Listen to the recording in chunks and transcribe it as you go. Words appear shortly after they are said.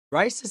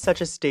Rice is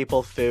such a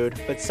staple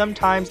food, but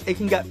sometimes it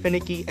can get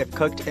finicky if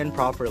cooked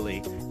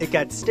improperly. It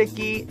gets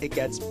sticky, it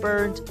gets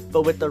burnt,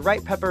 but with the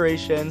right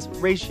preparations,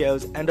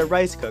 ratios, and a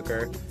rice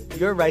cooker,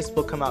 your rice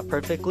will come out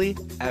perfectly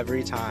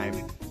every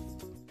time.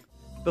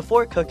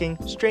 Before cooking,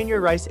 strain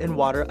your rice in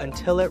water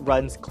until it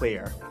runs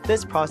clear.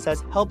 This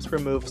process helps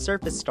remove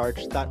surface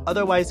starch that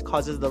otherwise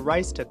causes the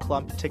rice to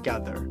clump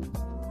together.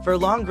 For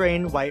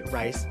long-grain white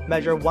rice,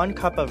 measure 1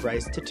 cup of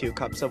rice to 2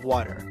 cups of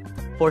water.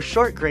 For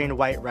short-grain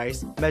white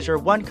rice, measure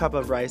 1 cup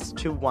of rice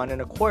to 1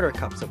 1/4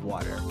 cups of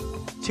water.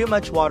 Too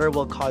much water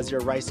will cause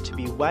your rice to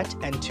be wet,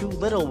 and too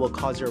little will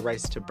cause your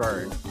rice to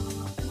burn.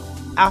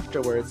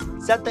 Afterwards,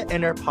 set the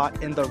inner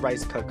pot in the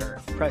rice cooker,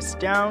 press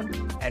down,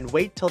 and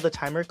wait till the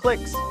timer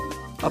clicks.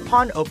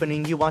 Upon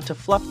opening, you want to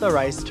fluff the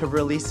rice to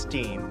release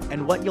steam,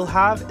 and what you'll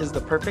have is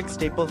the perfect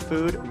staple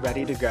food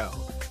ready to go.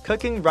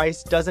 Cooking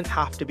rice doesn't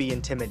have to be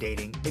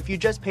intimidating. If you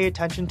just pay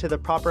attention to the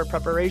proper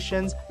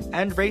preparations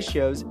and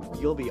ratios,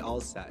 you'll be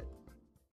all set.